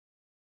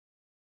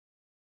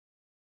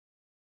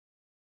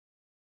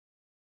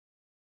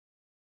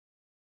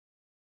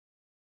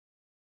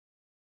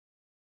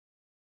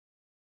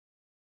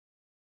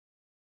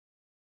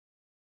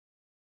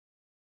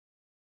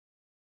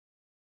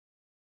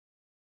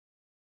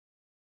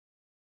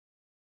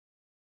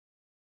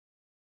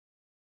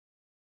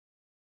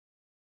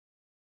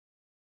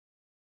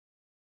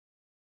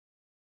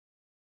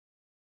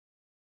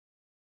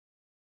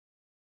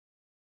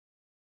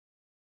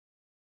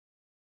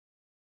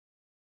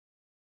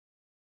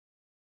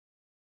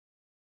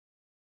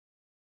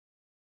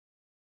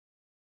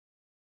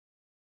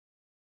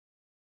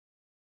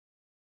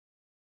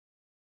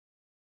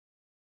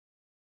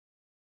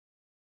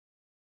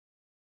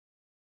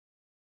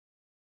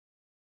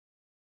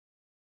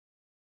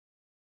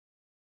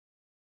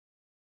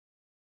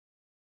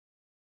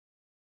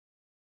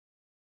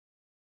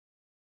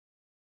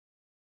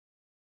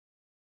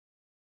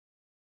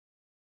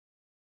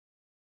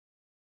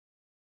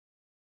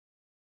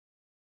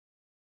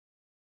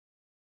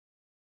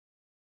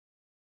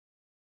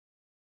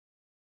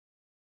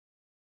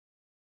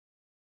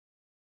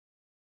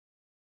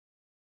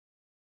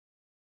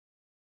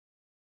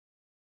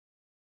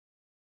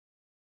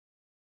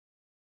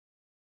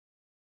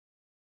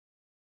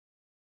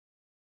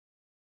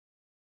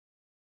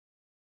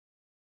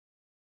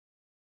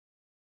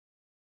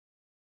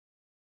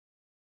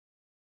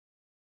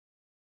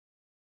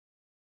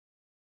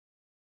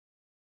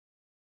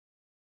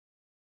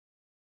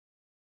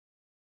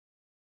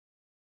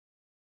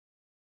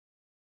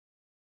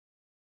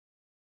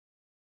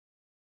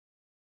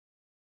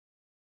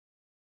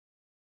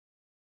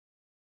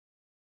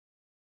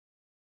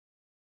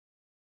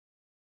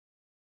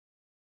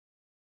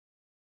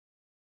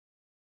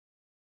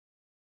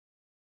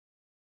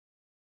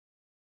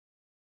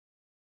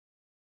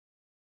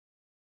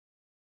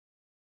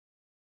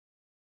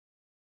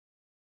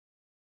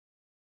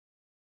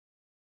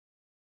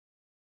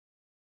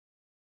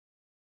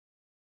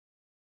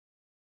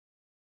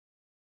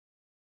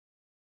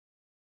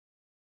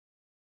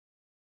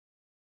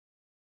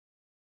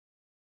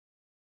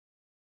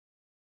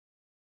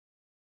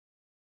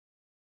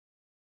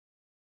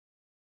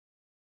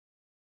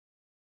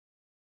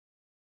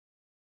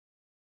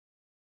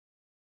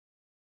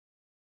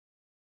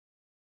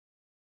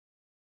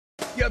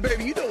Yeah,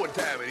 baby, you know what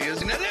time it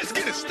is. Now let's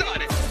get it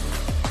started.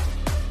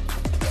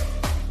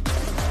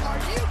 Are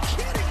you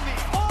kidding me?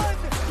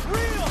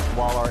 Unreal!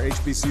 While our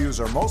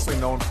HBCUs are mostly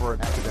known for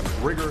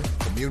academic rigor,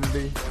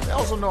 community, they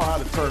also know how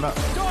to turn up.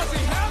 Does he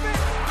have it?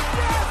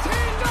 Yes, he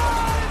does!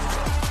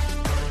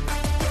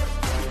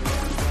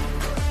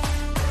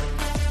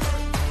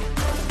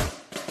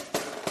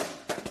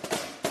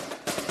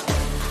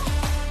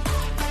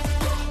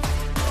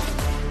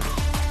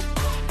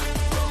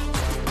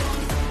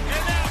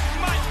 And that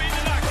might be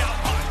the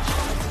knockout punch.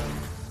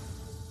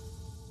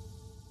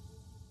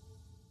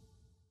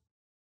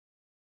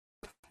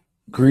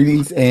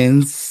 Greetings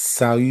and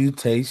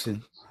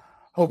salutations.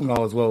 Hoping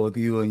all is well with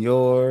you and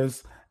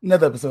yours.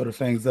 Another episode of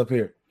Fangs Up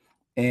here.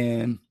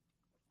 And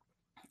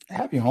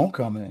happy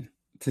homecoming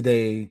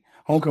today.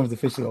 Homecoming's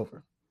officially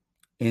over.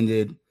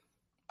 Ended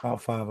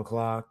about 5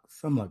 o'clock,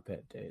 something like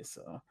that day.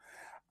 So,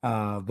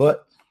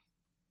 but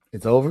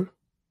it's over.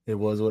 It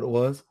was what it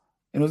was.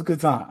 And it was a good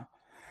time.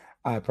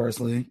 I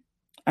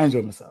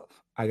enjoyed myself.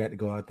 I got to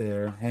go out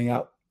there, hang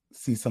out,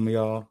 see some of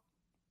y'all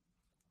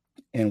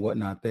and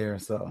whatnot there.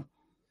 So,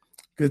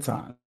 good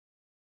time.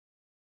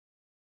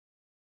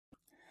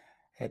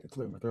 Had to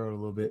clear my throat a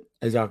little bit.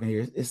 As y'all can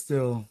hear, it's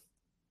still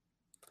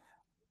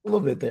a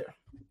little bit there.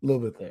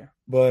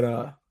 But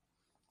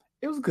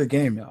it was a good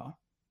game, y'all.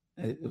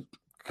 It was a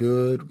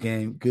good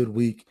game, good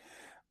week.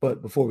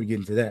 But before we get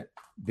into that,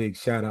 big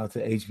shout out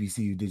to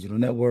HBCU Digital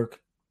Network.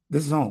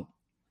 This is home.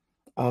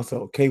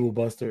 Also, Cable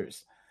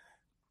Busters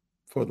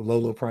for the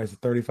low price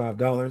of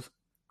 $35.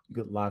 You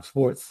get live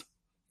sports,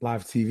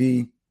 live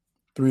TV,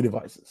 3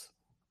 devices.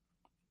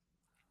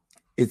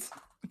 It's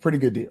a pretty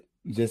good deal.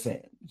 Just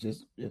saying.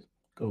 Just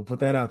go put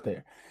that out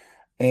there.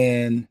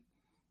 And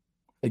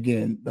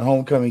again, the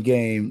homecoming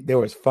game, there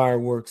was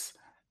fireworks,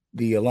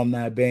 the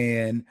alumni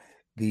band,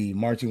 the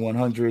marching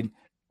 100.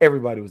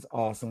 Everybody was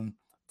awesome.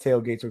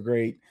 Tailgates were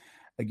great.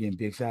 Again,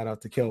 big shout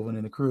out to Kelvin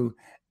and the crew.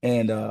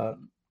 And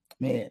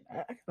man,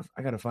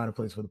 I gotta find a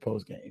place for the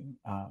post game.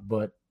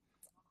 But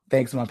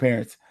thanks to my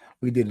parents,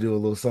 we did do a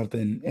little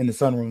something in the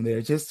sunroom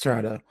there. Just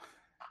try to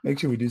make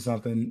sure we do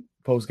something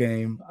post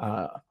game.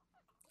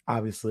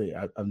 Obviously,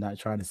 I'm not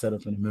trying to set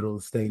up in the middle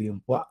of the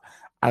stadium. Well,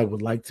 I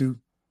would like to,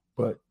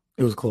 but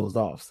it was closed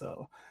off.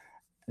 So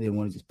I didn't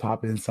want to just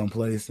pop in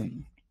someplace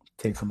and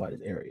take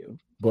somebody's area.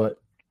 But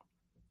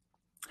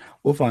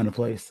we'll find a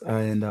place.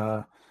 And,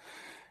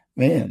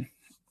 man,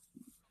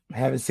 I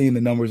haven't seen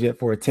the numbers yet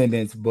for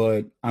attendance,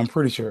 but I'm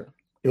pretty sure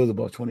it was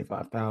about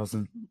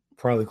 25,000,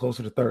 probably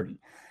closer to 30.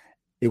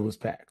 It was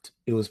packed.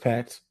 It was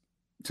packed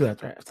till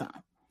after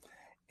halftime.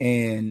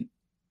 And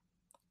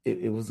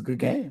it was a good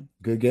game.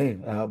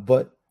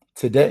 But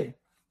today,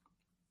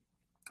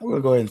 we're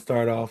going to go ahead and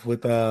start off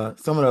with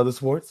some of the other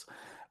sports.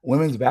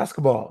 Women's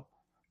basketball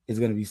is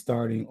going to be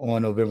starting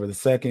on November the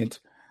 2nd.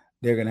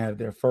 They're going to have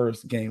their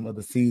first game of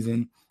the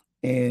season,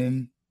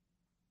 and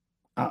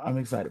I'm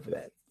excited for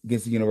that.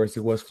 Against the University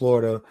of West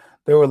Florida,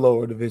 they were a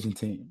lower division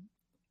team,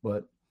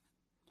 but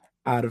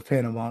out of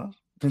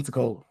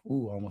Pensacola, I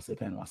almost said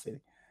Panama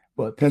City,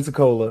 but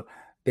Pensacola,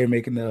 they're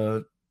making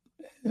about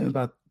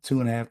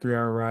 2.5, 3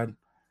 hour ride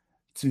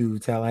to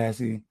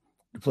Tallahassee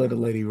to play the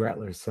Lady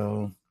Rattlers.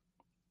 So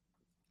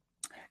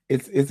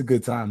it's a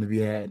good time to be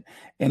had.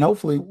 And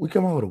hopefully we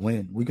come out with a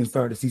win. We can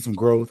start to see some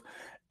growth,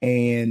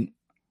 and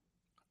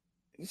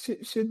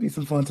it should be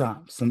some fun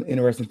times, some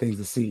interesting things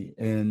to see.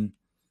 And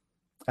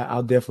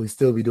I'll definitely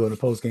still be doing the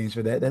post games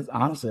for that. That's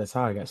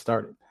how I got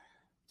started.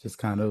 Just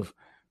kind of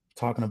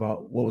talking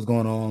about what was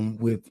going on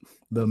with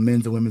the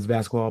men's and women's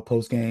basketball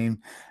post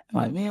game. I'm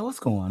like, man, what's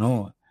going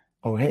on?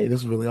 Oh, hey,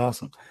 this is really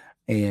awesome.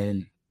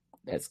 And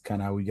that's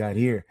kind of how we got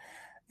here.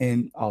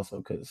 And also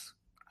because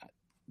I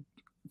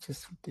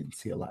just didn't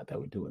see a lot that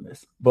were doing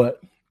this. But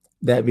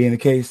that being the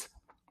case,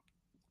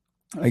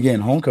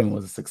 again, homecoming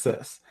was a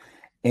success.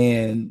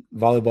 And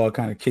volleyball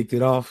kind of kicked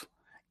it off,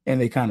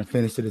 and they kind of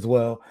finished it as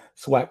well.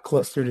 SWAC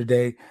cluster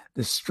today.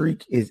 The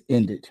streak is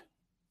ended,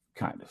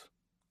 kind of.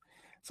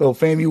 So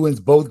FAMU wins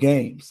both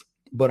games,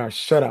 but our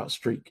shutout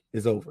streak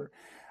is over.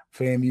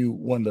 FAMU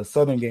won the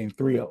Southern game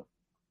 3-0,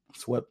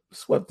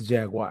 swept the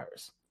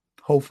Jaguars.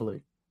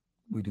 Hopefully,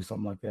 we do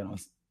something like that on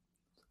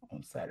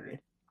Saturday.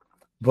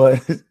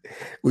 But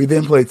we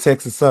then played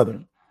Texas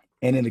Southern,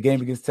 and in the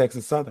game against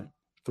Texas Southern,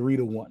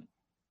 3-1.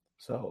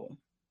 So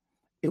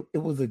it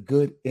was a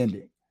good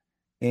ending,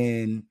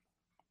 and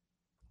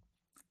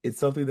it's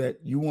something that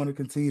you want to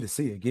continue to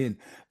see. Again,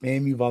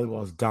 FAMU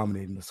volleyball is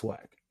dominating the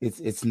SWAC.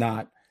 It's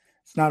not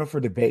up for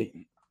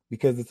debate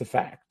because it's a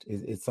fact.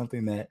 It's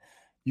something that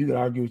you could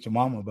argue with your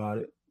mama about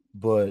it,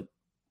 but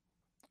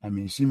I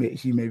mean, she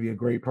may be a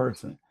great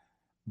person,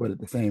 but at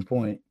the same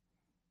point,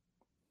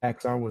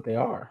 facts are what they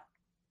are.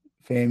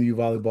 FAMU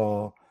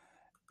volleyball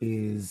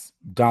is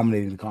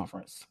dominating the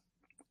conference,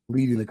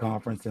 leading the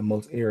conference in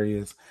most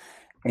areas,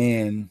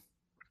 and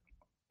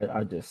I'm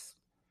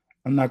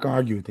not going to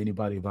argue with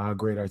anybody about how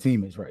great our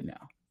team is right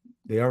now.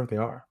 They are what they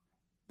are.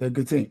 They're a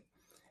good team.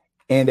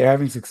 And they're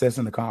having success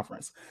in the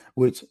conference,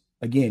 which,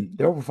 again,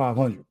 they're over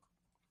 500.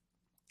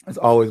 That's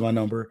always my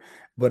number.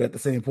 But at the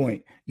same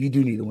point, you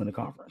do need to win the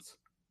conference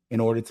in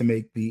order to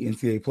make the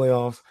NCAA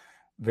playoffs.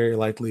 Very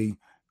likely,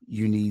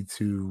 you need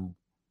to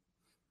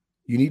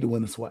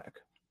win the SWAC,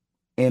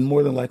 and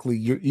more than likely,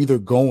 you're either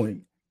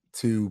going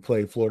to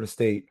play Florida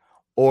State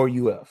or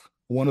UF,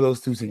 one of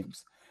those two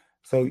teams.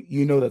 So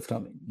you know that's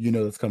coming. You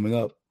know that's coming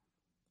up.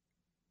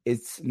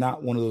 It's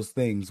not one of those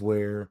things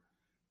where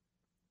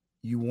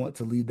you want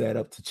to leave that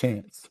up to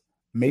chance.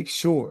 Make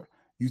sure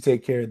you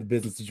take care of the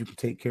business that you can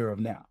take care of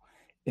now.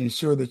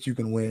 Ensure that you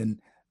can win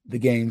the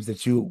games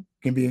that you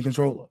can be in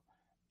control of.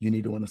 You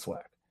need to win the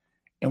SWAC.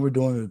 And we're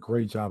doing a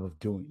great job of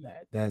doing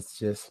that. That's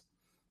just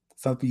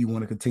something you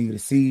want to continue to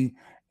see,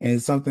 and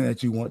it's something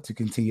that you want to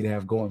continue to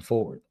have going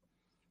forward.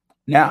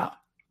 Now,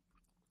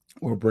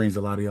 what brings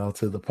a lot of y'all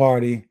to the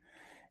party,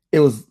 it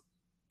was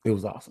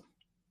awesome.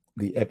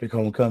 The epic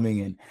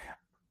homecoming, and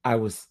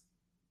I'm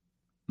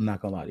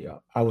not gonna lie to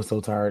y'all, I was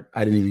so tired.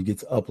 I didn't even get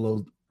to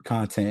upload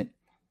content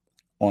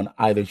on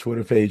either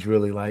Twitter page,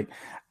 really. Like,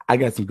 I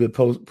got some good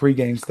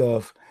pregame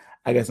stuff.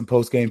 I got some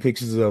post-game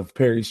pictures of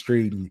Perry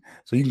Street, and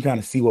so you can kind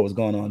of see what was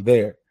going on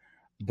there.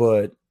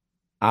 But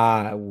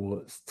I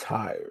was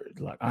tired.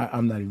 Like,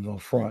 I'm not even gonna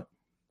front.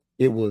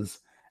 It was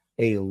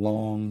a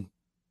long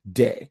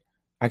day.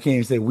 I can't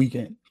even say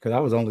weekend because I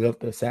was only up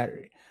there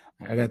Saturday.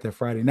 I got there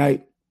Friday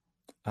night.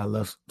 I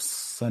left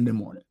Sunday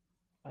morning.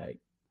 Like,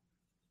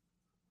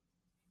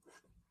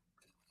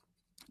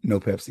 no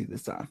Pepsi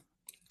this time.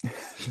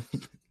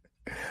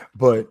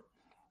 But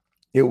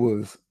it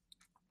was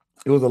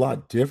a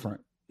lot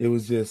different. It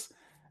was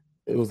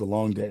a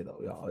long day though,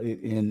 y'all.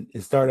 And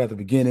it started at the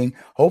beginning.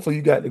 Hopefully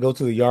you got to go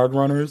to the Yard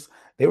Runners.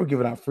 They were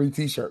giving out free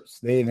t-shirts.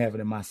 They didn't have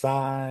it in my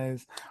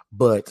size,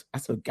 but I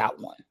still got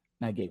one.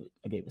 And I gave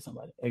it to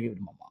somebody. I gave it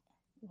to my mom.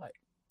 Like,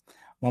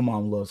 my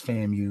mom loves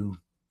FAMU.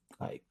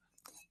 Like,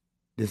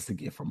 this is a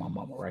gift from my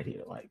mama right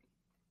here. Like,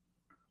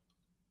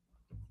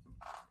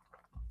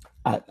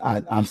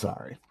 I'm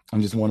sorry.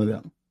 I'm just one of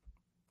them.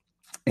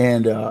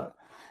 And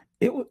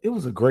it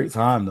was a great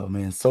time though,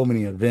 man. So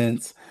many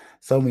events,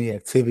 so many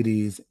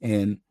activities,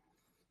 and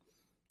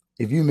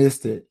if you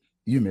missed it,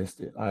 you missed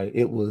it.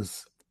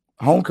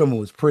 Homecoming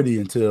was pretty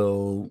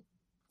until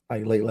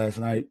like late last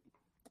night,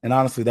 and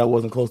honestly, that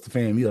wasn't close to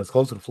FAMU. That's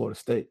closer to Florida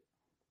State,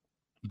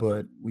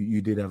 but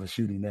you did have a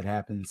shooting that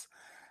happens.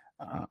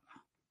 I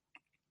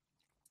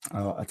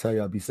tell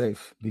y'all, be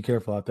safe, be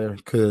careful out there,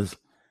 because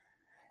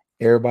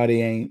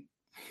everybody ain't.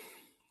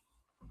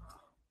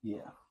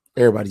 Yeah,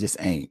 everybody just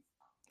ain't.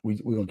 We're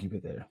gonna keep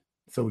it there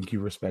so we can keep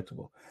it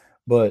respectable.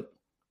 But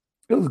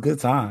it was a good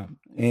time,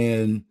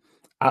 and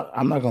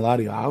I'm not gonna lie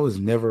to you. I was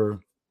never,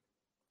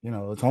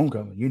 it's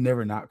homecoming. You're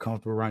never not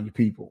comfortable around your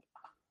people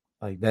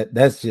like that.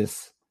 That's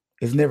just,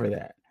 it's never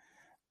that.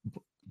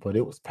 But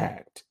it was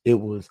packed.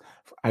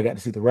 I got to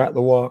see the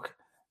Rattler walk.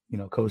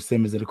 Coach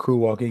Simmons did a crew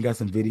walk in. Got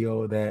some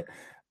video of that.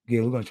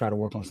 Again, we're gonna try to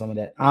work on some of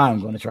that.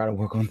 I'm gonna try to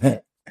work on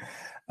that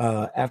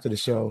after the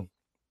show.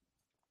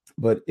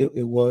 But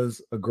it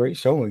was a great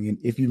showing. And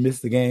if you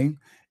missed the game,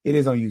 it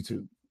is on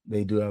YouTube.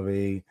 They do have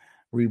a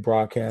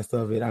rebroadcast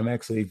of it. I'm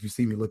actually, if you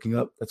see me looking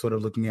up, that's what I'm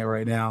looking at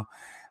right now.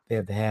 They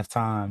have the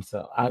halftime.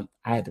 So I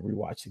had to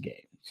rewatch the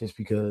game just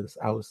because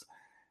I was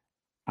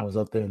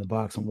up there in the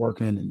box and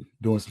working and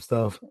doing some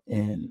stuff,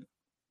 and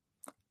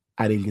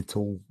I didn't get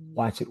to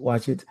watch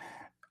it.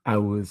 I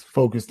was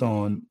focused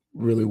on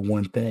really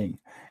one thing.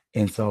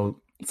 And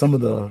so some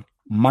of the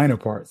minor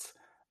parts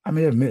I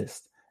may have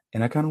missed.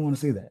 And I kind of want to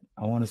see that.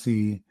 I want to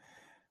see,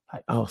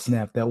 like, oh,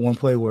 snap, that one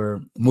play where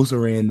Musa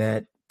ran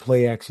that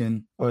play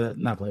action, or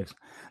not play action,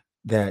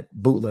 that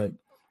bootleg,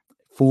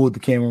 fooled the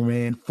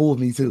cameraman, fooled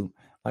me too,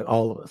 like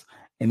all of us.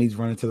 And he's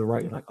running to the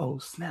right, like, oh,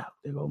 snap,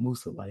 there go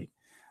Musa. Like,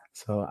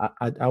 so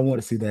I want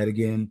to see that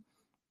again.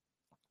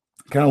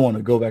 Kind of want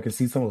to go back and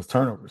see some of those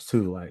turnovers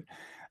too. Like,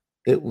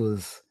 it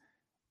was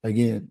a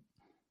huge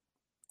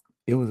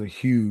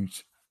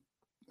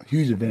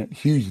event,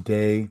 huge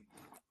day.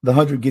 The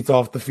 100 gets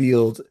off the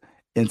field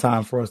in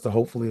time for us to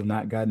hopefully have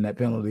not gotten that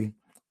penalty,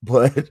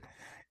 but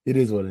it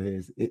is what it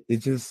is. It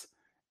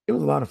was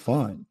a lot of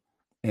fun,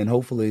 and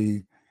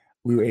hopefully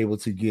we were able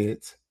to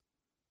get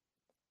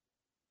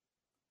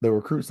the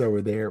recruits that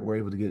were there were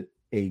able to get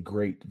a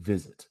great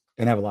visit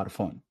and have a lot of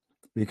fun,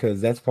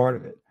 because that's part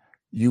of it.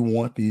 You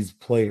want these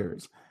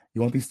players,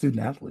 you want these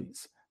student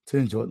athletes to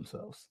enjoy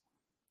themselves.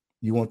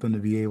 You want them to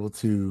be able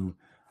to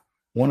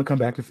want to come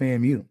back to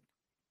FAMU.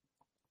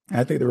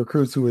 I think the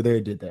recruits who were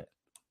there did that.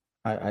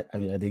 I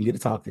mean, I didn't get to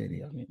talk to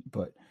any of them,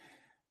 but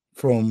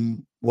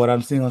from what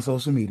I'm seeing on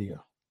social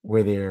media,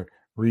 where they're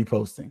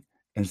reposting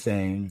and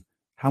saying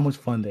how much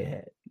fun they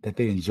had, that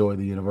they enjoy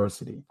the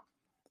university,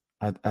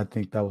 I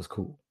think that was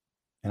cool,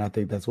 and I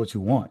think that's what you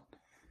want.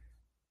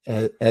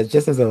 As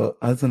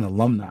an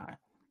alumni,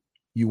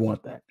 you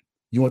want that.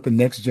 You want the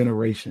next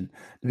generation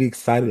to be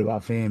excited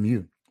about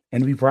FAMU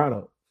and to be proud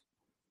of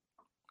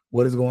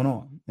what is going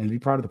on and be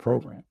proud of the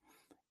program.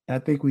 And I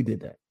think we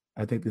did that.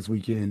 I think this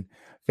weekend,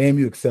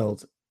 FAMU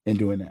excelled in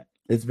doing that.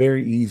 It's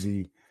very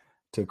easy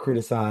to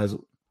criticize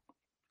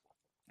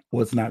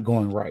what's not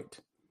going right,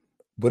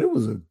 but it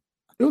was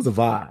it was a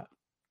vibe.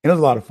 And it was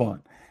a lot of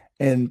fun.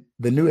 And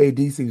the new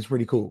AD seems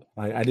pretty cool.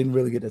 Like I didn't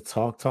really get to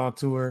talk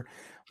to her.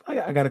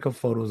 I got a couple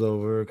photos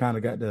of her, kind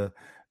of got to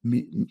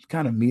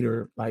meet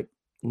her like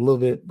a little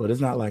bit, but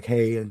it's not like,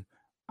 hey, and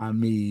I'm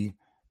me,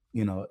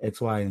 X,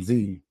 Y, and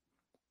Z.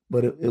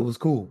 But it was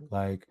cool.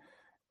 Like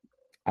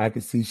I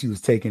could see she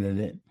was taking it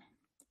in.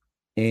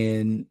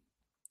 And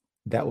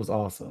that was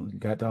awesome. You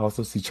got to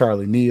also see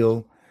Charlie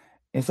Neal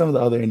and some of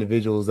the other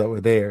individuals that were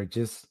there.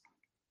 Just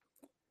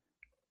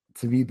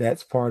to me,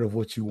 that's part of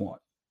what you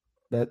want.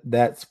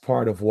 That's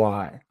part of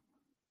why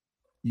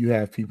you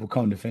have people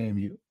come to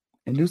FAMU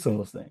and do some of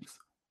those things,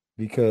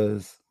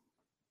 because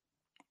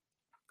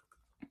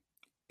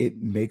it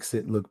makes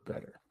it look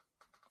better.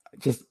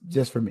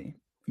 Just for me,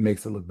 it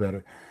makes it look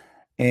better.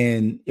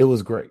 And it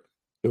was great.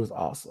 It was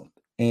awesome.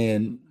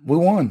 And we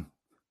won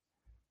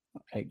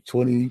like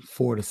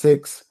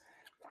 24-6.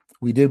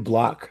 We did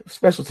block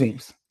special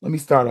teams. Let me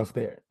start off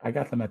there. I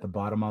got them at the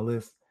bottom of my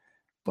list,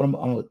 but I'm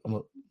going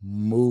to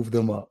move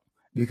them up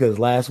because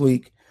last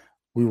week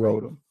we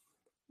rode them.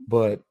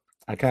 But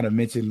I kind of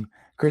mentioned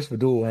Chris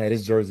Fadul had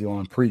his jersey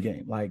on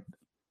pregame, like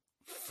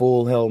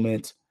full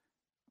helmet,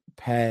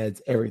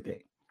 pads, everything.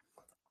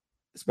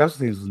 Special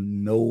teams was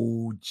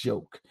no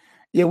joke.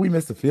 Yeah, we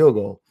missed a field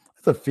goal.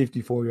 It's a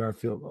 54-yard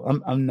field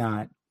goal. I'm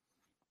not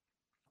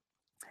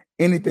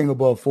anything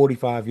above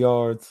 45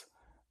 yards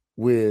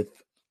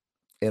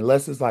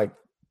unless it's like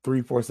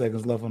 3-4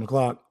 seconds left on the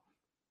clock.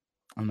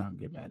 I'm not gonna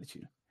get mad at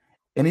you.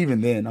 And even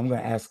then, I'm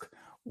gonna ask,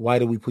 why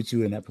did we put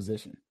you in that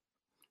position?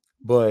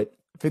 But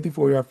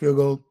 54-yard field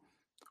goal,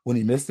 when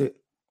he missed it,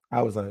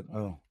 I was like,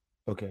 oh,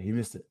 okay, he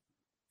missed it.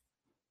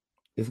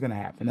 It's gonna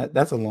happen.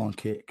 That's a long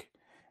kick.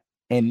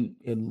 And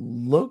it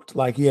looked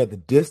like he had the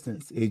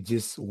distance. It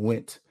just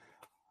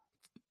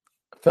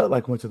felt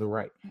like went to the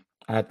right.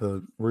 I had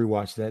to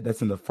rewatch that.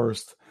 That's in the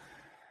first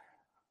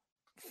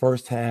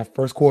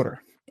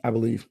quarter, I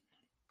believe,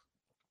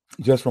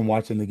 just from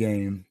watching the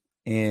game.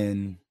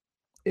 And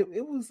it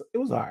was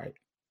all right.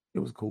 It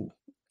was cool.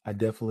 I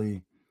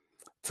definitely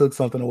took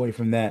something away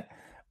from that.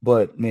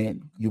 But,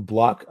 man, you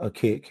block a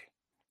kick.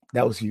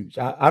 That was huge.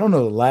 I don't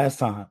know the last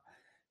time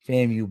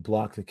FAMU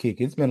blocked a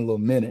kick. It's been a little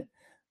minute.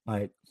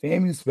 Like,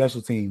 FAMU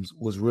special teams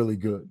was really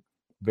good,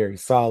 very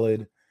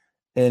solid,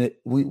 and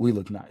we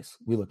look nice.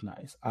 We look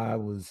nice. I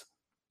was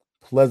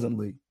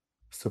pleasantly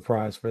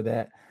surprised for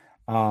that.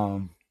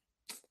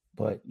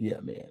 But yeah,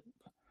 man,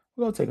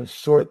 we're gonna take a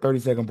short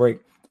 30-second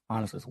break.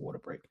 Honestly, it's a water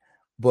break,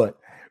 but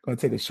we're gonna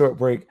take a short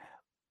break.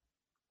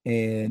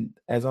 And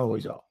as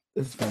always, y'all,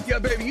 this is fantastic. Yeah,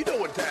 baby, you know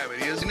what time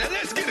it is. Now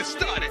let's get it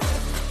started.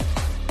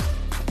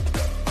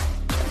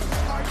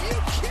 Are you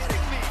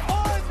kidding me?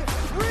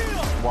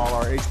 Unreal. While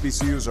our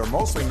HBCUs are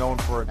mostly known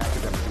for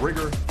academic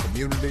rigor,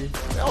 community,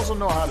 they also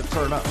know how to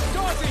turn up.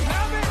 Does he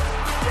have it?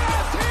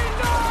 Yes, he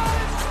does!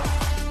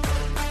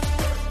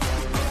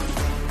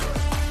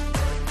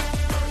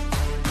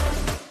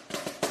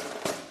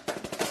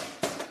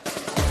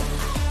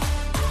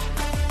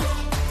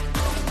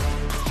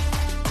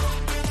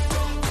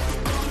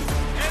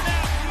 And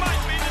that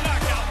might be the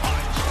knockout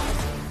punch.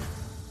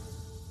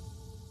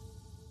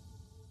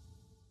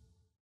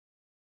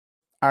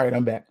 All right,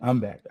 I'm back. I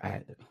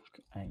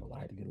ain't gonna lie,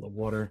 I had to get a little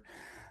water.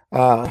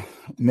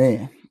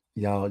 Man,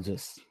 y'all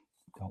just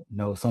don't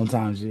know.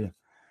 Sometimes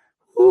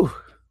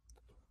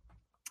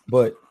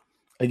but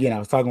again, I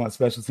was talking about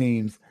special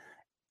teams,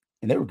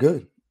 and they were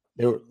good.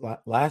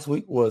 Last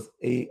week was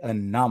a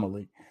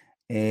anomaly,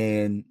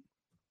 and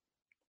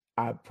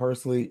I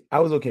was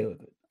okay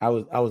with it. I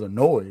was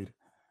annoyed,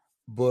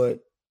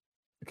 but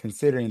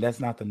considering that's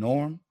not the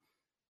norm,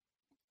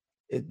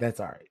 that's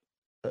all right.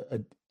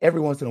 Every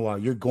once in a while,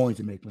 you're going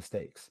to make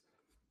mistakes.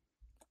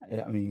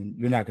 I mean,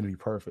 you're not going to be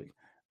perfect,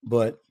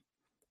 but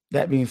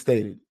that being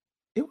stated,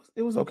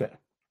 it was okay.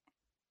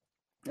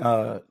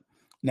 Now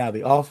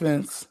the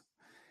offense,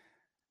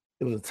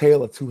 it was a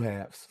tale of two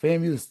halves.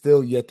 FAMU is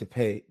still yet to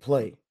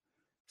play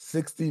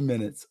 60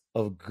 minutes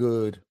of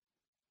good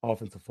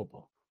offensive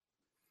football.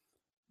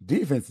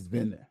 Defense has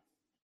been there.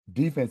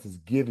 Defense is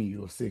giving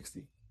you a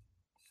 60.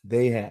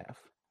 They have.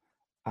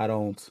 I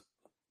don't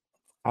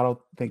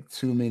think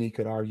too many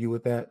could argue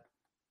with that.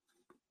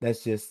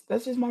 That's just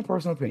my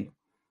personal opinion.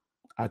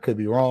 I could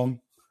be wrong,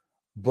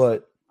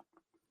 but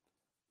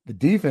the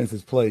defense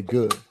has played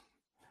good.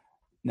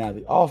 Now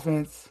the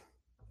offense,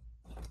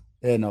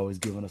 they hadn't always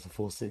given us a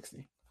full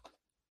 60.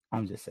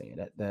 I'm just saying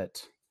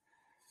that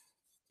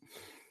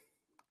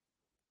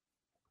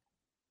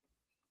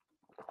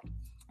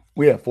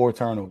we have 4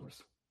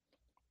 turnovers.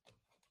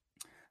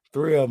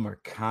 3 of them are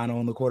kind of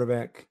on the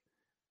quarterback.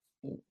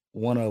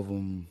 One of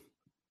them,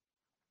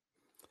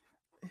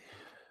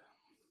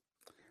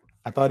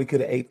 I thought he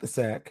could have ate the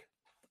sack,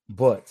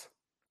 but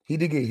he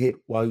did get hit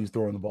while he was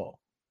throwing the ball.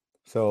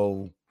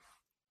 So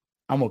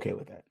I'm okay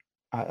with that.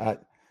 I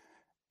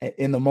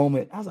in the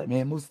moment, I was like,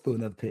 man, Moose threw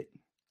another pick.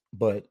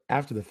 But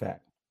after the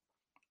fact,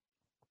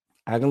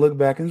 I can look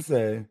back and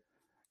say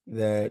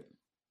that,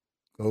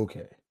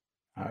 okay,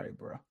 all right,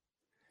 bro.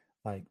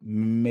 Like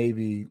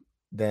maybe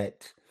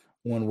that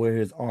one where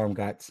his arm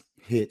got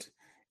hit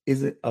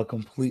isn't a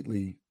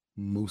completely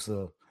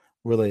Musa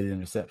related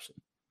interception.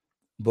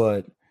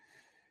 But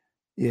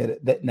yeah,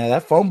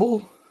 that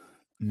fumble,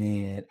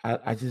 man, I'm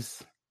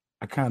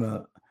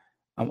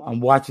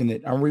watching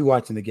it. I'm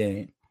rewatching the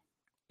game,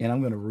 and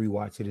I'm gonna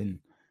rewatch it and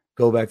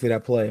go back to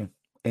that play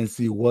and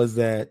see, was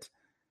that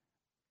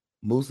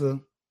Musa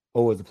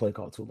or was the play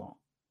call too long?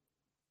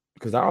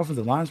 Because our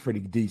offensive line is pretty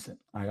decent.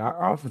 Like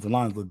our offensive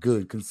lines look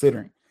good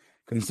considering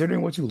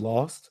what you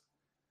lost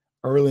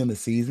early in the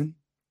season.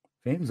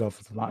 Miami's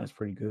offensive line is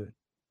pretty good.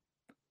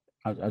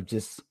 I'm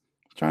just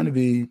trying to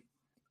be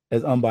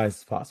as unbiased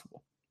as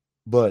possible.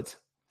 But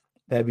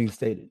that being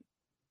stated,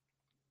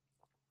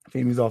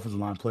 Miami's offensive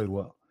line played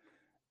well.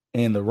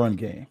 And the run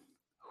game,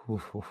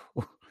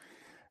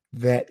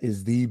 that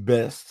is the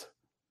best.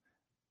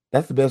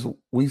 That's the best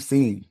we've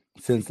seen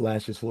since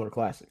last year's Florida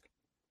Classic.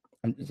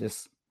 I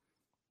just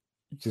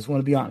want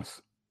to be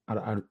honest.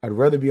 I'd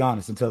rather be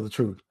honest and tell the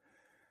truth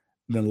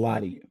than lie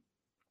to you.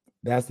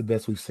 That's the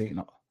best we've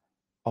seen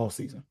all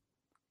season.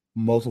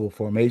 Multiple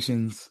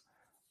formations.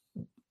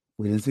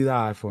 We didn't see the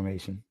I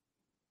formation.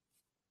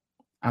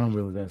 I don't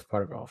really think that's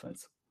part of our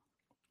offense.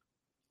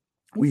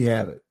 We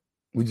have it.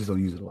 We just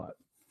don't use it a lot.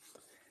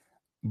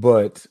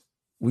 But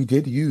we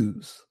did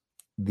use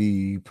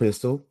the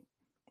pistol,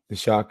 the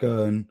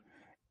shotgun,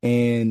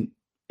 and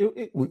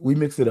we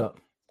mixed it up.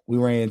 We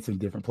ran some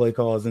different play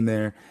calls in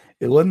there.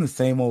 It wasn't the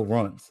same old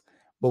runs,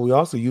 but we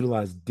also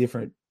utilized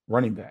different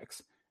running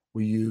backs.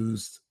 We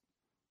used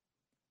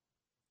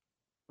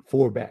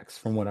 4 backs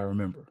from what I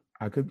remember.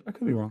 I could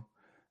be wrong.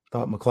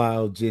 Thought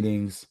McLeod,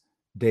 Jennings,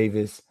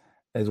 Davis,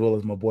 as well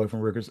as my boy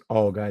from Rikers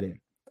all got in.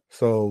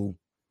 So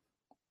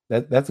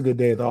that's a good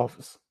day at the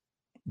office.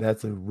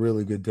 That's a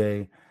really good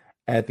day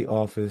at the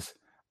office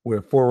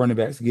where 4 running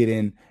backs get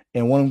in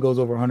and one of them goes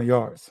over 100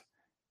 yards.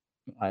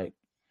 Like,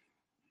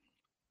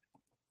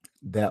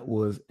 that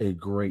was a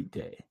great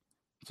day.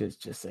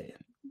 Just saying,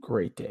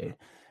 great day.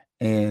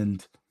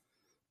 And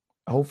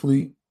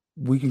hopefully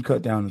we can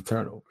cut down the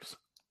turnovers.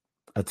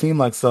 A team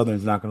like Southern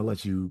is not going to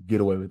let you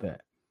get away with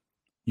that.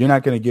 You're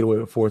not going to get away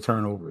with 4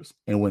 turnovers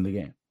and win the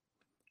game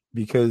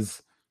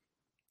because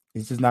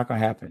it's just not going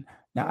to happen.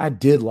 Now, I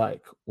did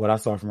like what I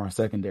saw from our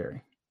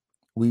secondary.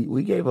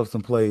 We gave up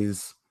some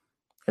plays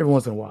every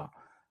once in a while,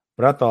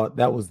 but I thought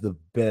that was the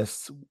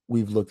best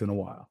we've looked in a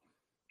while.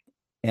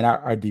 And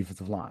our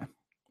defensive line,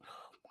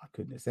 oh my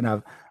goodness.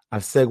 And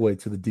I've segued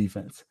to the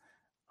defense.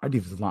 Our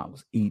defensive line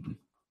was eating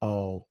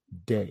all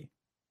day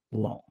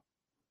long.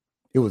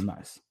 It was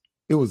nice.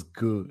 It was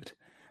good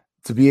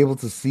to be able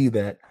to see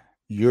that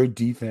your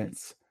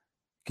defense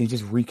can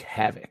just wreak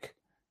havoc,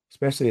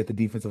 especially at the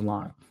defensive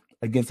line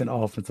against an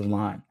offensive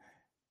line.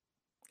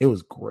 It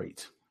was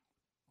great.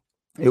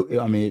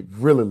 It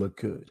really looked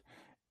good.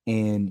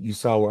 And you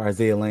saw where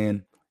Isaiah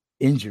Land,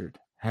 injured,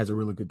 has a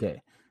really good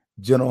day.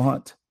 General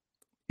Hunt,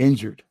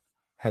 injured,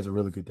 has a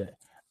really good day.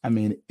 And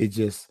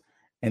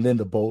then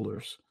the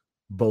bowlers,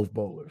 both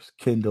bowlers,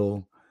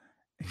 Kendall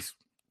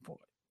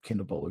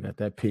Bowler got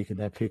that pick, and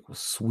that pick was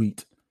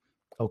sweet.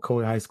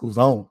 Ocoee High School's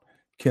own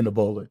Kendall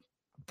Bowler.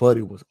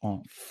 Buddy was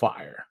on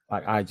fire.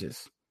 Like,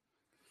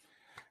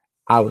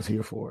 I was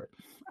here for it.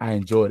 I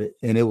enjoyed it.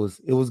 And it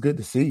was good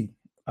to see.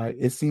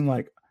 It seemed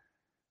like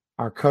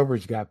our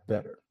coverage got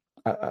better.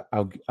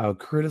 I'll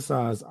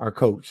criticize our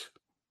coach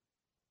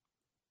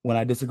when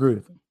I disagree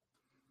with him.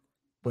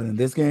 But in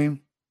this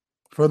game,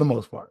 for the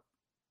most part,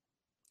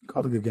 he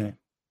called a good game.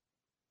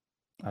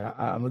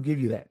 I'm going to give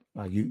you that.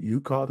 Like, you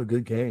called a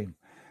good game.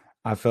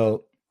 I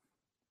felt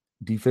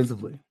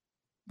defensively,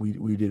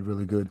 we did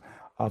really good.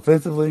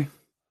 Offensively,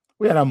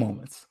 we had our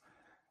moments.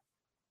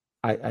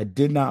 I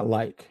didn't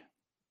like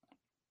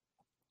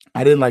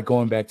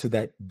going back to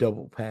that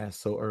double pass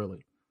so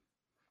early.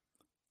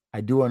 I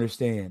do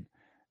understand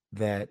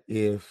that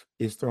if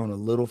it's thrown a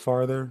little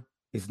farther,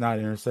 it's not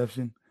an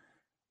interception,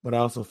 but I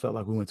also felt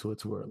like we went to it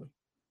too early.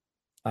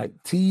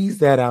 Like, tease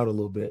that out a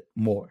little bit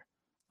more.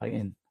 Like,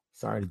 and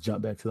sorry to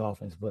jump back to the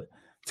offense, but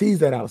tease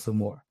that out some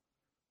more.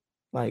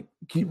 Like,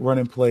 keep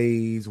running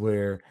plays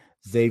where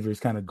Xavier's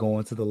kind of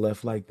going to the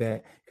left like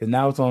that, because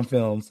now it's on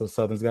film, so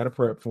Southern's got to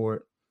prep for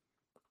it.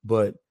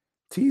 But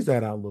tease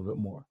that out a little bit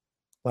more.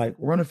 Like,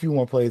 run a few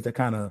more plays that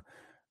kind of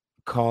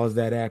cause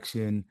that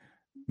action,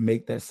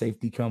 make that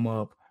safety come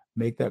up,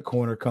 make that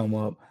corner come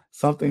up,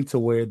 something to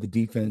where the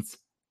defense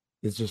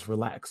is just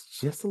relaxed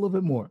just a little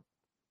bit more,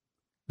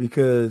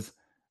 because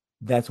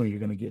that's when you're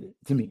going to get it,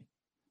 to me.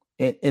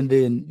 And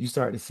then you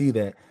start to see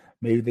that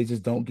maybe they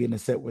just don't get in a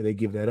set where they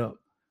give that up.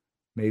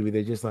 Maybe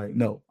they're just like,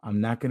 no,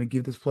 I'm not going to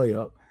give this play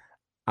up.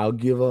 I'll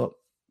give up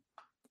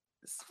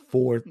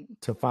 4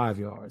 to 5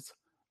 yards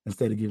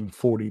instead of giving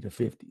 40 to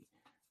 50.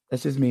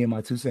 That's just me and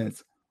my 2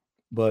 cents.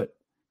 But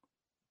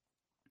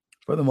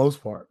for the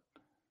most part,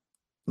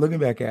 looking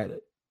back at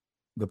it,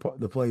 the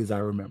plays I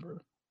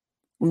remember,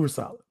 we were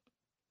solid.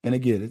 And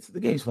again, it's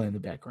the game's playing in the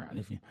background.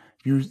 If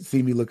you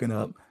see me looking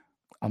up,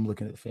 I'm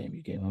looking at the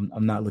FAMU game.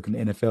 I'm not looking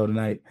at NFL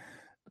tonight.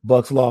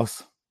 Bucks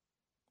lost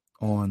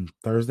on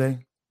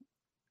Thursday.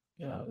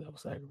 Yeah, that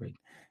was aggravating.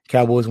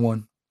 Cowboys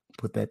won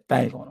put that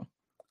thing on him.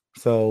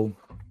 So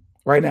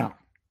right now,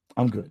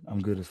 I'm good.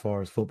 I'm good as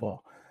far as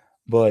football.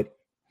 But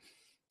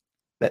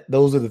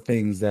those are the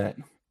things that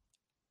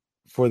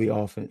for the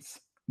offense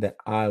that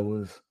I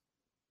was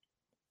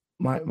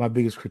my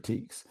biggest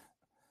critiques.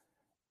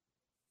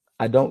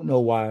 I don't know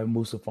why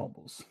Musa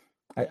fumbles.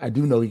 I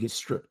do know he gets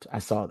stripped. I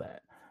saw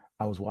that.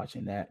 I was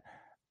watching that.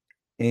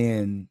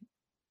 And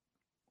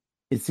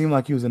it seemed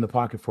like he was in the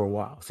pocket for a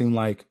while. It seemed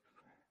like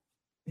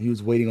he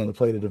was waiting on the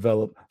play to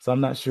develop. So I'm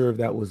not sure if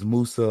that was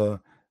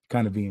Musa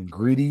kind of being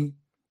greedy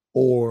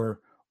or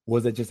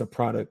was it just a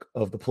product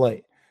of the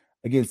play?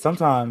 Again,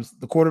 sometimes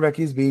the quarterback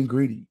is being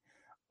greedy.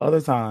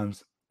 Other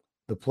times,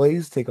 the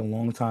plays take a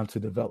long time to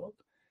develop.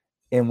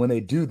 And when they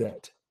do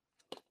that,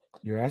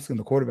 you're asking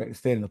the quarterback to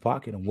stand in the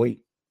pocket and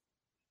wait.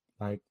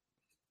 Like,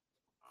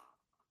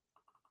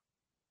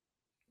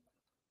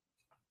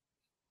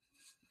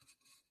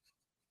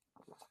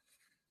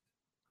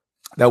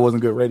 that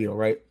wasn't good radio,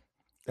 right?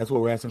 That's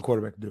what we're asking the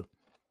quarterback to do.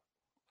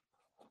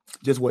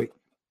 Just wait.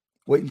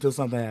 Wait until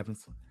something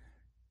happens.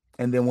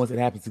 And then once it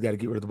happens, you got to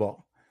get rid of the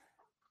ball.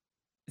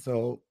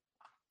 So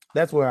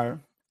that's where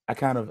I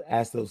kind of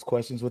ask those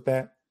questions with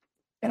that.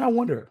 And I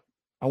wonder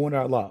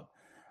out loud.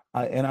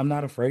 And I'm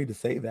not afraid to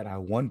say that I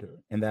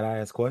wonder and that I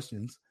ask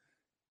questions.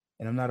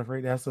 And I'm not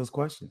afraid to ask those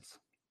questions.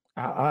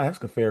 I'll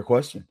ask a fair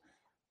question.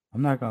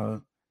 I'm not going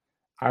to.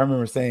 I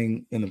remember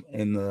saying in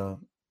the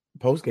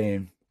post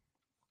game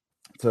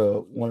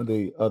to one of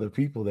the other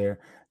people there,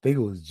 I think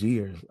it was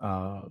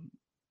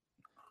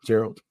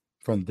Gerald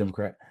from the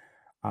Democrat,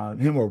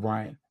 him or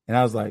Brian. And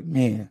I was like,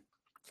 man,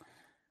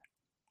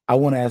 I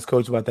want to ask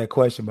Coach about that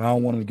question, but I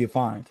don't want him to get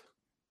fined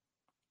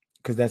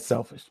because that's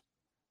selfish.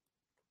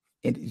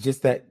 And it's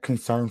just that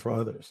concern for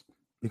others.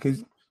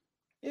 Because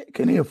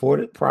can he afford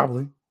it?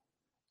 Probably.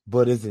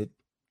 But is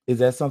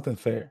that something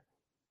fair?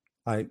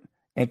 Like,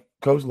 and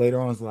Coach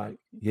later on was like,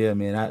 yeah,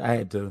 man, I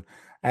had to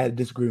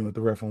disagree with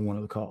the ref on one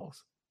of the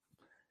calls.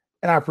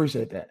 And I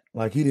appreciate that.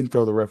 Like, he didn't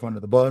throw the ref under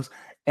the bus.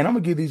 And I'm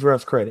going to give these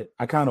refs credit.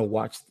 I'm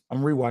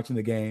rewatching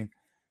the game.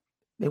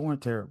 They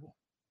weren't terrible.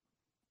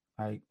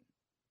 Like,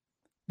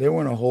 there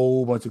weren't a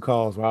whole bunch of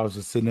calls where I was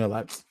just sitting there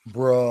like,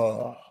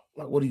 bruh,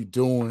 like, what are you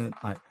doing?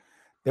 Like,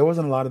 there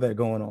wasn't a lot of that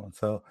going on.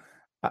 So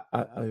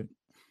I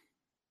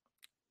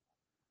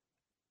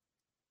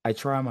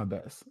try my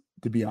best,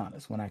 to be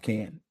honest, when I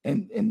can.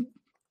 And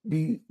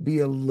be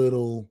a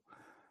little,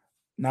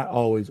 not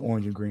always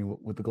orange and green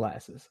with the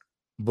glasses.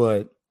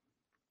 But,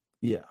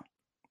 yeah.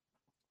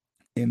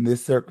 In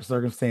this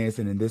circumstance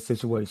and in this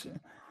situation,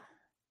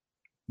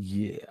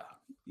 yeah,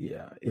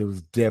 it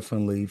was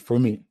definitely, for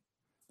me,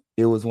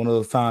 it was one of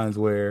those times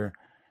where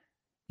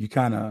you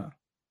kind of,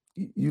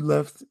 you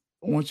left,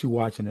 once you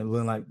watching it,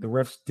 looking like the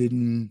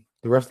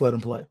refs let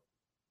them play.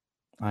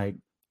 Like,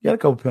 you had a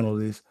couple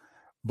penalties,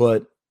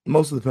 but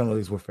most of the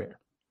penalties were fair,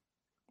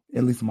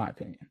 at least in my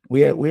opinion.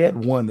 We had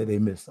one that they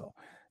missed, though.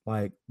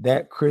 Like,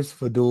 that Chris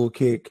Fadul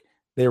kick,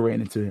 they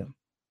ran into him.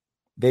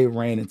 They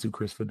ran into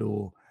Chris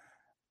Fadul.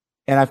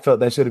 And I felt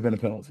that should have been a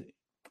penalty.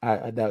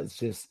 That was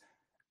just,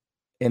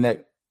 and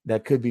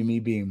that could be me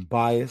being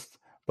biased,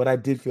 but I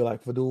did feel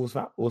like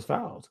Fadul was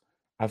fouled.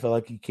 I felt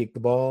like he kicked the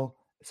ball.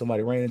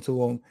 Somebody ran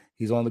into him.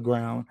 He's on the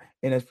ground.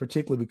 And that's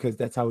particularly because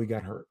that's how he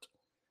got hurt.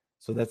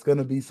 So that's going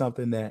to be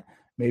something that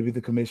maybe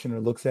the commissioner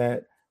looks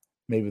at,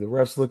 maybe the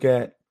refs look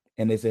at,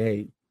 and they say,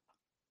 hey,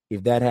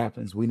 if that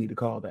happens, we need to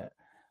call that.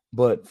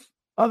 But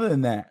other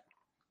than that,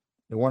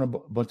 there weren't a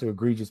bunch of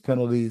egregious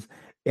penalties.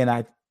 And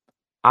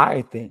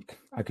I think,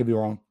 I could be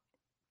wrong,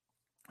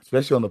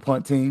 especially on the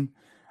punt team,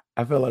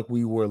 I felt like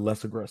we were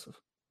less aggressive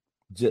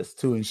just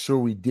to ensure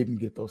we didn't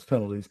get those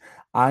penalties.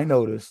 I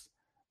noticed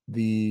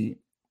the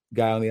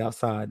guy on the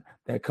outside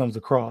that comes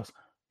across,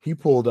 he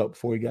pulled up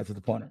before he got to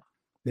the punter.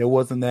 There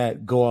wasn't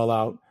that go all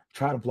out,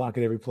 try to block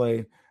it every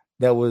play.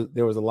 There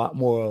was a lot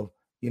more of,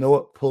 you know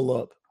what, pull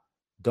up,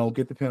 don't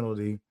get the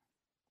penalty,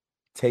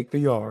 take the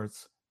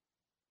yards,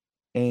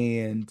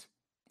 and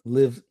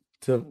live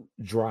to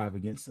drive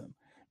against them.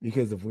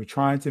 Because if we're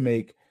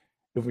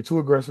too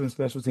aggressive in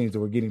special teams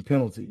and we're getting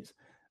penalties,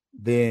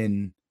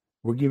 then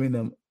we're giving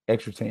them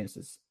extra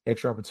chances,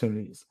 extra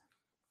opportunities.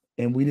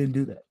 And we didn't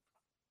do that.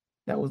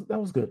 That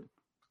was good.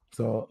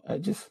 So I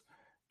just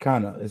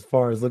kind of, as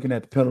far as looking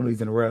at the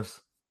penalties and the refs,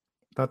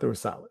 thought they were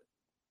solid.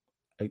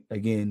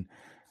 Again,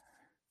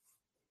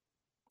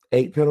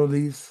 8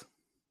 penalties,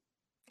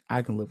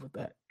 I can live with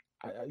that.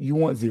 You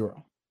want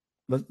 0.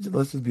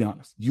 Let's just be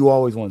honest. You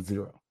always want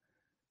 0.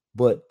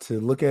 But to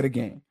look at a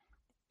game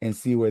and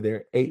see where there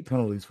are 8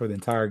 penalties for the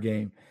entire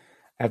game,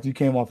 after you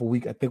came off a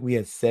week, I think we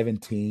had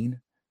 17.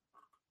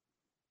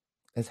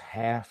 That's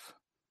half.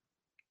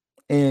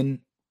 And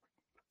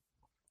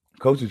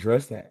coach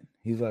addressed that.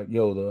 He's like,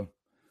 yo,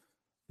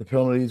 the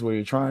penalties where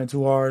you're trying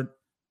too hard,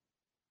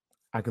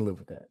 I can live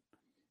with that.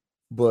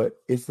 But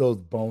it's those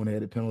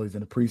boneheaded penalties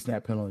and the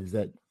pre-snap penalties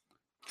that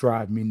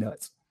drive me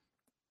nuts.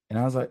 And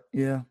I was like,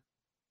 yeah,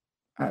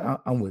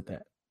 I'm with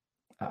that.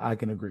 I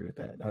can agree with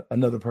that.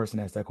 Another person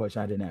asked that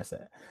question. I didn't ask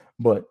that.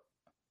 But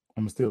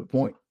I'm still at the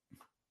point.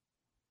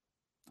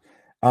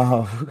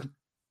 Uh,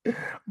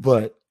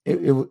 but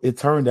it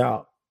turned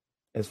out,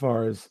 as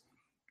far as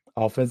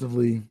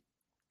offensively,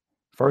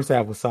 first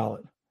half was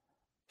solid.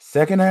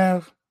 Second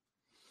half,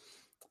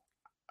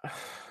 I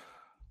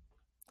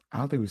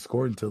don't think we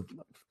scored until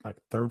like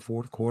third,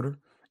 fourth quarter.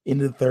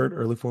 Into the third,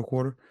 early fourth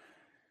quarter.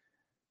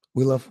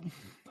 We left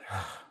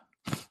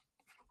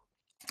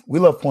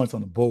points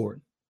on the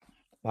board.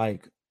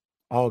 Like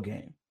all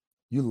game.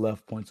 You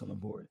left points on the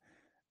board.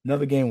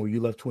 Another game where you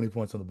left 20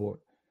 points on the board.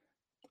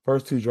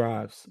 First two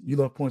drives, you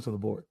left points on the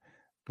board.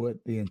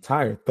 But the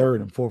entire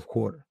third and fourth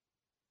quarter,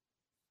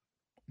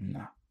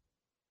 no.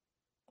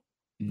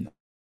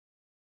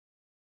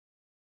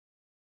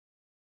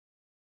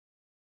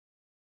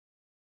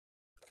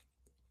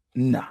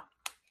 Nah.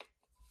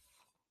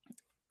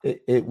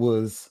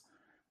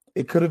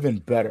 It could have been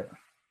better.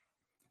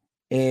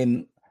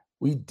 And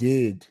we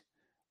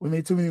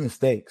made too many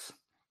mistakes.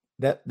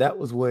 That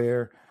was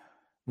where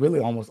really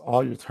almost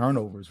all your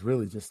turnovers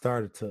really just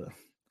started to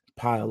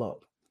pile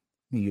up.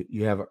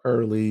 You had the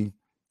early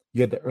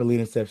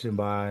interception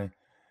by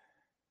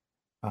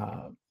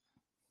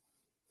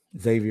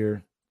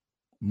Xavier.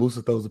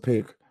 Musa throws a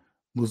pick.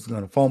 Musa's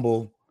going to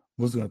fumble.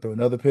 Musa's going to throw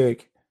another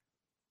pick.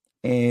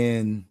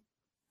 And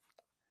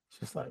it's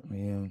just like,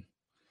 man,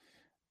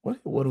 what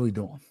are we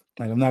doing?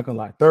 Like, I'm not going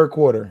to lie. Third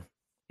quarter,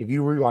 if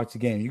you rewatch the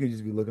game, you could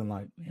just be looking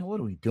like, man, what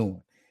are we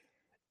doing?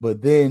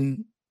 But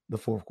then the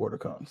fourth quarter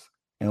comes,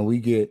 and we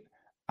get,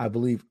 I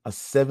believe, a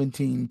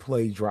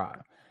 17-play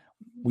drive.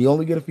 We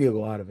only get a field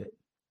goal out of it,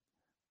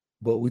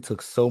 but we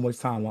took so much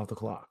time off the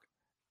clock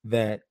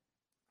that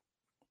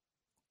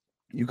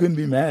you couldn't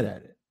be mad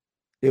at it.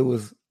 It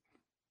was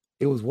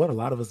what a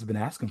lot of us have been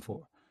asking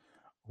for.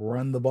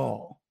 Run the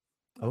ball.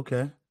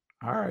 Okay.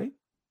 All right.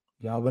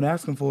 Y'all been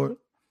asking for it.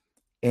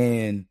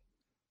 And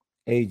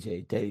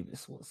AJ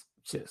Davis was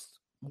just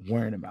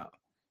wearing him out.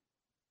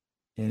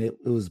 And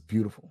it was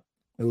beautiful.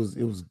 It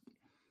was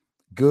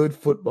good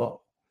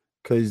football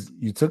because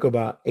you took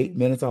about 8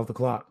 minutes off the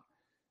clock.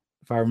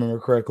 If I remember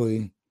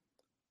correctly,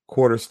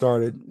 quarter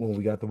started when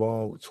we got the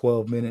ball with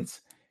 12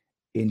 minutes,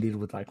 ended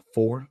with like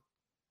 4.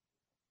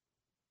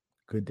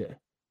 Good day.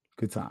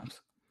 Good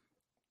times.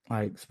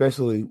 Like,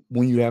 especially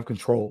when you have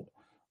control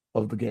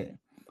of the game.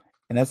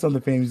 And that's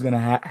something FAMU's going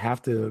to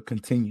have to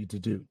continue to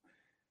do.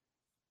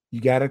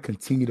 You got to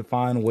continue to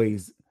find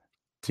ways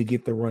to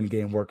get the run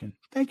game working.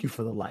 Thank you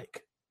for the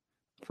like.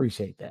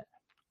 Appreciate that.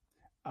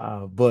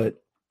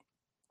 But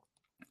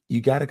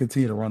you got to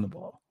continue to run the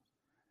ball.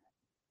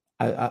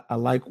 I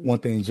like one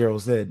thing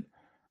Gerald said,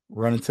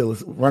 run until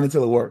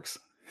it works.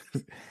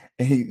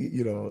 And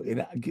he,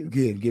 and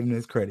again, give him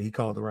his credit. He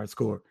called the right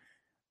score.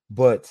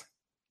 But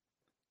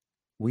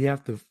we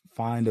have to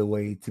find a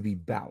way to be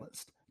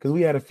balanced because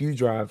we had a few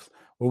drives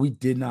where we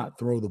did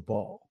not run the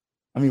ball.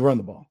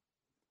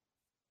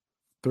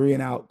 3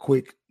 and out,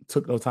 quick,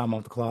 took no time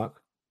off the clock.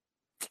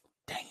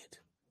 Dang it.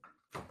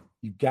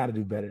 You got to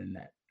do better than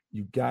that.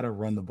 You got to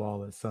run the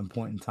ball at some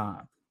point in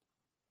time.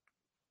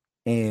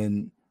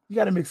 And you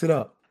got to mix it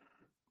up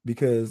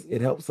because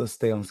it helps us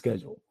stay on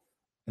schedule.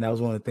 And that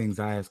was one of the things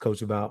I asked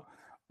Coach about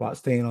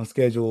staying on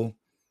schedule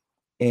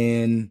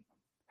and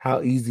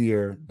how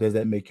easier does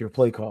that make your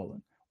play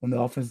calling when the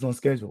offense is on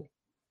schedule.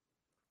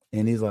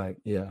 And he's like,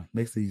 yeah,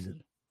 makes it easier.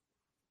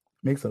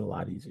 Makes it a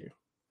lot easier.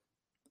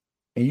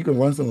 And you can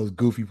run some of those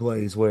goofy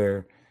plays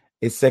where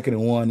it's 2nd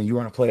and 1 and you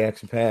run a play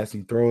action pass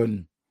and you throw it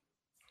in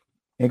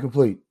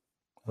incomplete.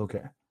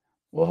 Okay.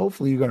 Well,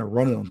 hopefully you're going to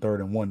run it on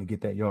 3rd and 1 to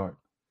get that yard.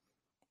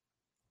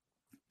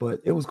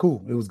 But it was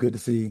cool. It was good to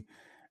see.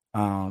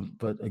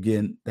 But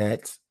again,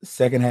 that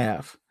second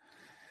half,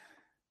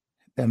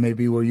 that may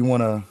be where you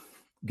want to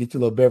get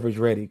your little beverage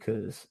ready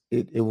because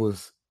it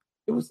was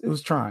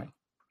trying.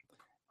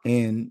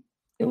 And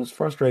it was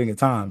frustrating at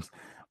times.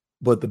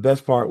 But the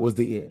best part was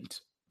the end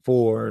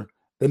for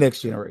the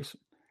next generation.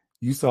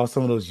 You saw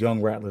some of those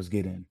young rattlers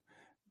get in.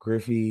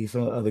 Griffey,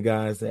 some of the other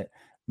guys that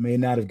may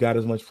not have got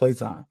as much play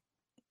time.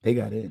 They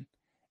got in.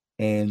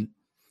 And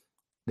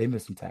they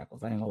missed some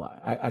tackles. I ain't gonna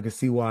lie. I can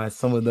see why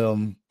some of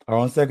them are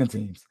on second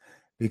teams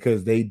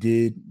because they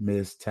did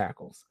miss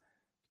tackles,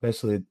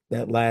 especially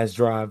that last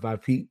drive by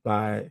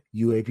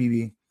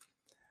UAPB.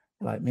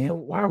 Like, man,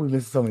 why are we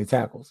missing so many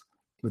tackles?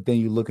 But then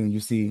you look and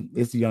you see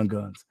it's the young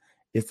guns.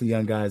 It's the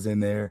young guys in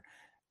there.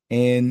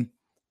 And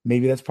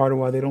maybe that's part of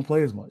why they don't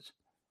play as much.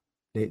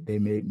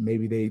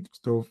 Maybe they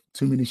throw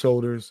too many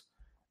shoulders,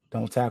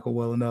 don't tackle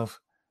well enough.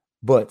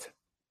 But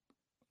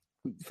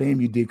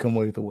FAMU did come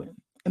away with a win.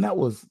 And that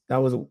was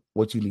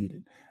what you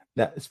needed.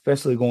 That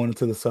especially going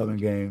into the Southern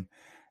game.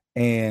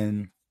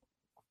 And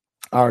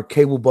our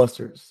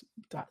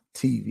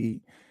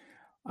CableBusters.tv,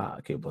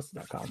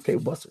 CableBusters.com,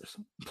 CableBusters,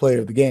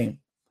 player of the game,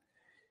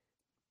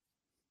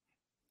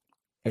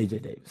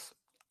 AJ Davis.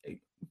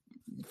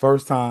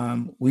 First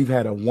time we've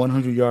had a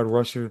 100-yard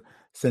rusher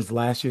since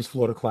last year's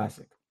Florida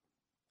Classic.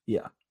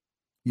 Yeah,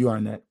 you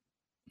earned that.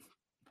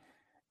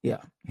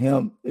 Yeah,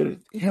 him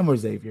or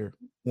Xavier,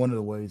 one of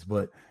the ways,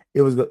 but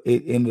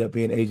it ended up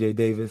being AJ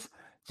Davis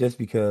just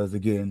because,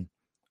 again,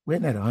 we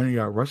hadn't had a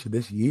 100-yard rusher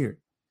this year.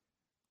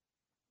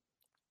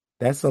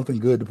 That's something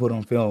good to put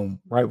on film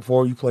right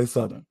before you play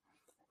Southern.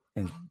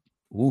 And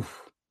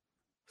oof,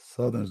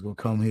 Southern's gonna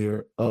come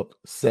here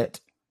upset.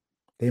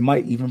 They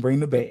might even bring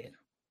the band.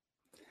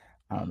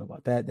 I don't know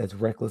about that. That's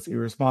reckless,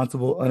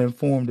 irresponsible,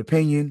 uninformed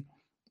opinion,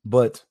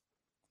 but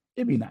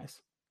it'd be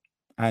nice.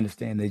 I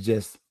understand they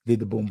just did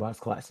the Boombox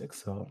Classic,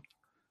 so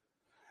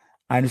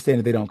I understand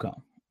that they don't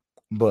come,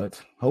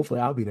 but hopefully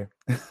I'll be there.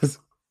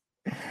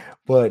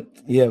 But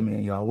yeah,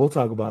 man, y'all, we'll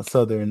talk about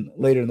Southern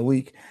later in the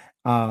week.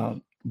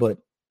 But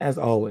as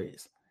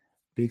always,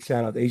 big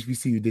shout out to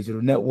HBCU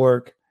Digital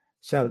Network.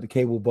 Shout out to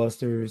Cable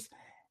Busters.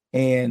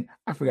 And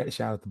I forgot to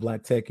shout out to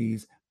Black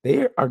Techies.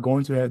 They are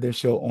going to have their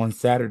show on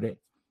Saturday.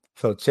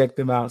 So check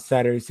them out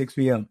Saturday, 6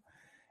 p.m.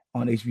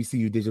 on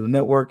HBCU Digital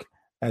Network,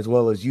 as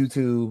well as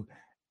YouTube,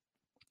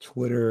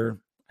 Twitter.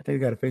 I think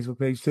they got a Facebook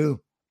page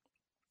too.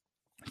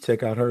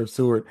 Check out Herb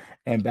Seward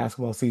and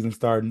basketball season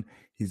starting.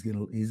 He's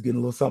getting a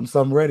little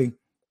something ready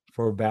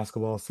for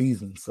basketball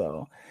season.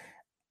 So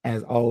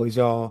as always,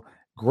 y'all,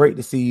 great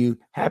to see you.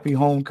 Happy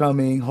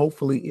homecoming.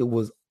 Hopefully it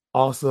was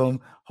awesome.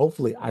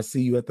 Hopefully I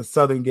see you at the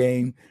Southern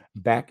game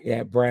back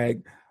at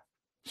Bragg.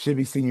 Should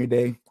be senior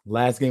day,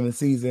 last game of the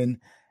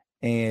season.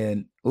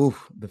 And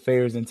the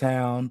fair's in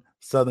town.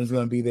 Southern's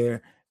going to be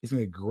there. It's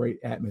going to be a great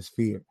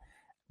atmosphere.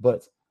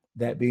 But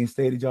that being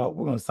stated, y'all,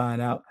 we're going to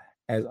sign out.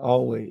 As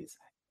always,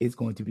 it's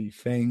going to be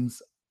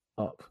Fangs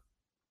Up.